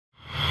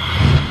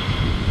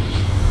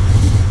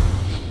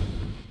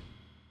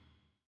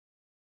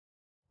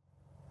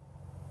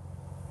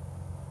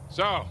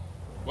So,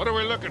 what are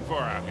we looking for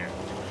out here?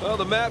 Well,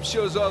 the map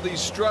shows all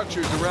these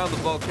structures around the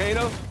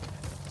volcano.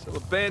 Some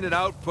abandoned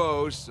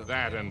outposts.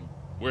 That and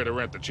where to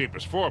rent the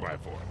cheapest 4x4.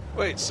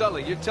 Wait,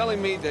 Sully, you're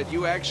telling me that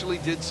you actually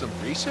did some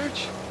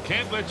research?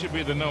 Can't let you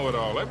be the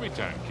know-it-all every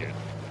time, kid.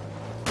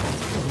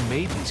 Who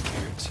made these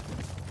cairns?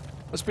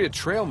 Must be a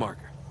trail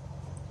marker.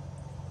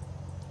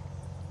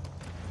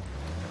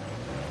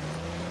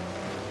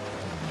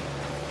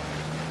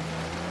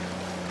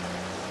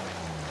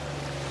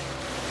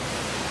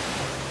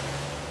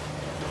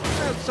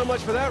 So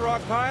much for that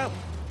rock pile.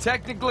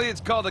 Technically,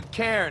 it's called a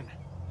cairn.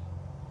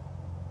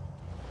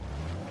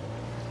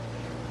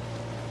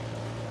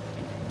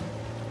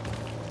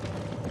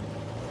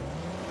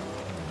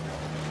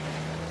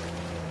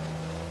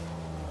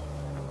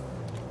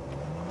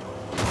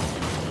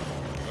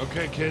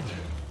 Okay, kid.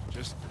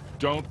 Just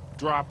don't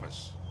drop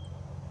us.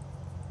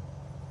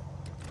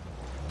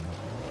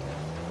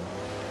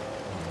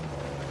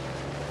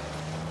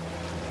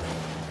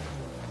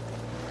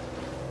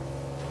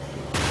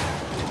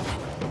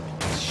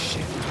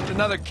 Shit,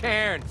 another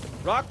cairn.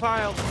 Rock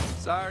pile.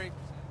 Sorry.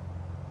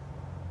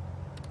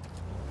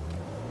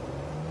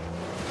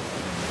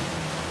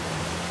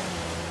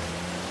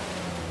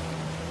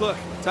 Look,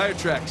 tire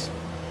tracks.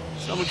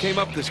 Someone came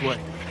up this way.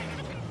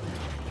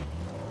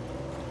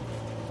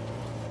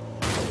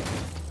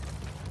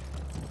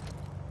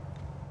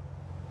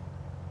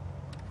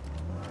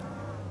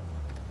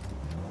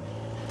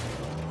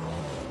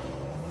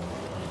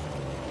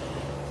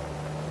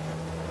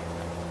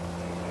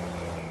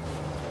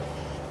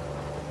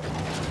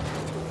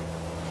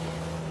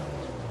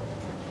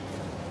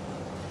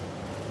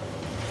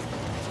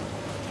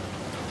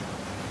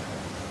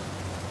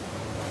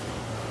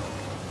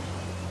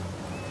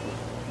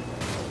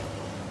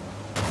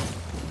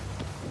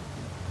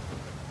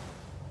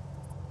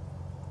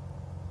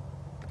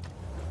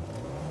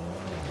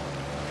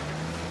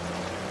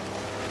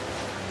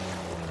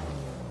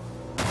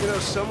 You know,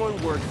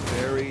 someone worked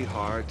very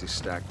hard to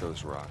stack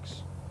those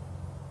rocks.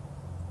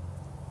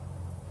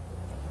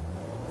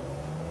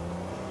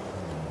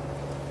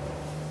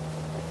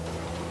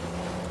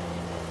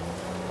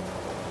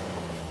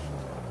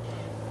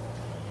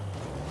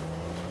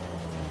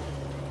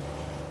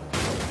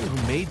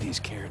 Who made these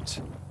cairns?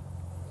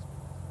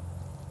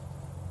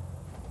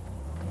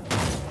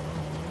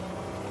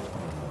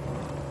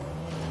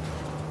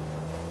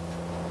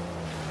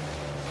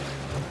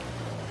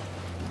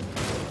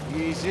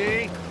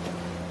 Easy.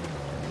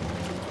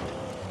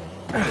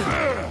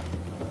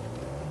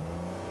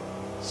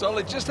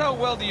 Sully, just how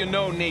well do you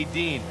know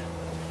Nadine?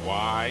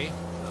 Why?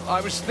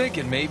 I was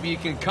thinking maybe you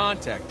can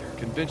contact her,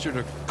 convince her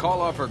to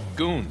call off her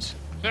goons.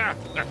 Yeah,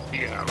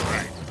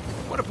 right.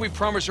 What if we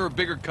promise her a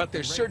bigger cut?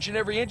 They're searching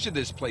every inch of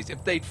this place.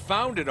 If they'd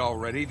found it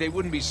already, they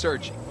wouldn't be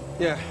searching.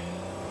 Yeah,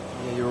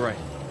 you're right.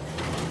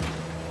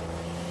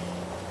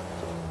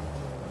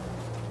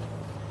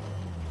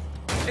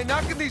 Hey,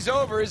 knocking these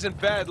over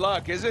isn't bad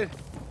luck, is it?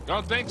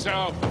 Don't think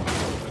so.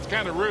 That's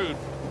kind of rude.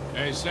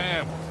 Hey,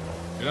 Sam,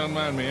 if you don't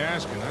mind me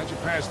asking, how'd you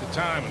pass the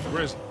time in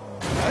prison?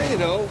 You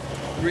know,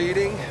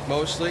 reading,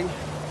 mostly.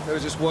 There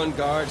was just one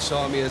guard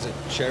saw me as a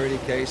charity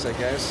case, I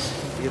guess.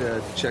 He had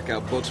to check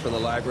out books from the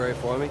library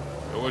for me.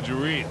 So what'd you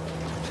read?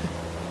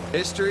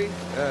 History,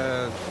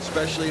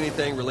 especially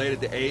anything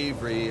related to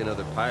Avery and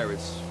other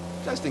pirates.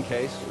 Just in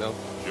case, you know.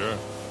 Sure.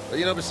 But,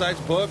 you know, besides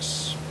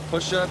books,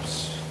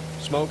 push-ups,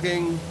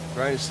 smoking,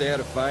 trying to stay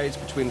out of fights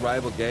between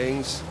rival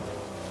gangs,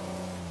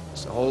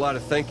 it's a whole lot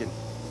of thinking.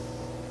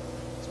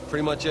 That's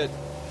pretty much it.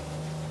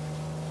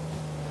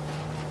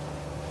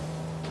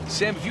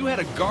 Sam, if you had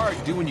a guard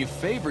doing you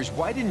favors,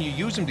 why didn't you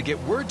use him to get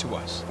word to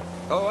us?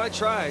 Oh, I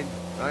tried.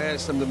 I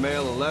asked them to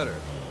mail a letter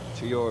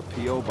to your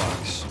P.O.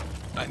 box.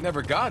 I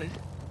never got it.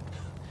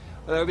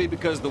 That would be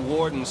because the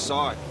warden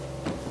saw it.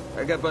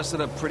 I got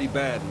busted up pretty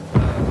bad.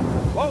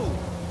 Whoa!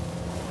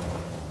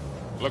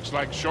 Looks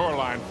like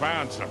Shoreline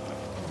found something.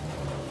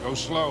 Go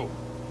slow.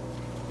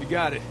 You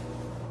got it.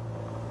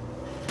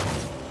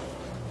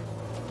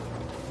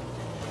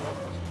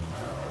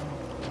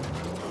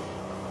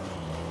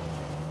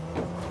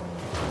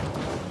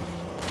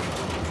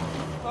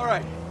 All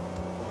right.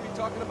 What were you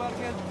talking about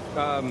again?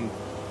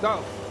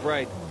 Oh,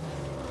 right.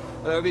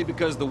 That would be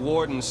because the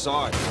warden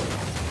saw it.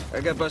 I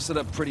got busted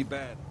up pretty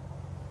bad.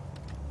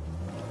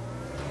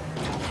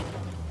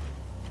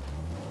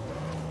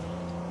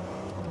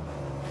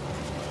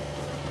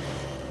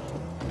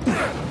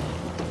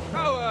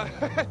 Oh,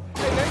 hey,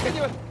 man,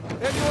 you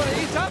want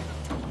to eat up?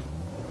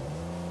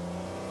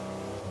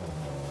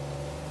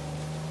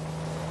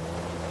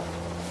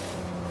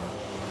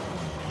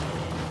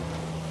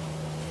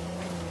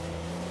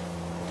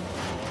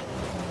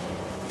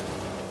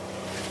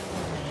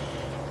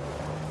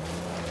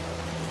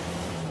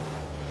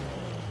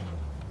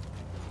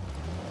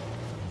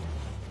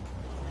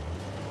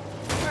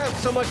 Well,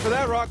 so much for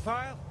that rock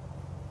pile.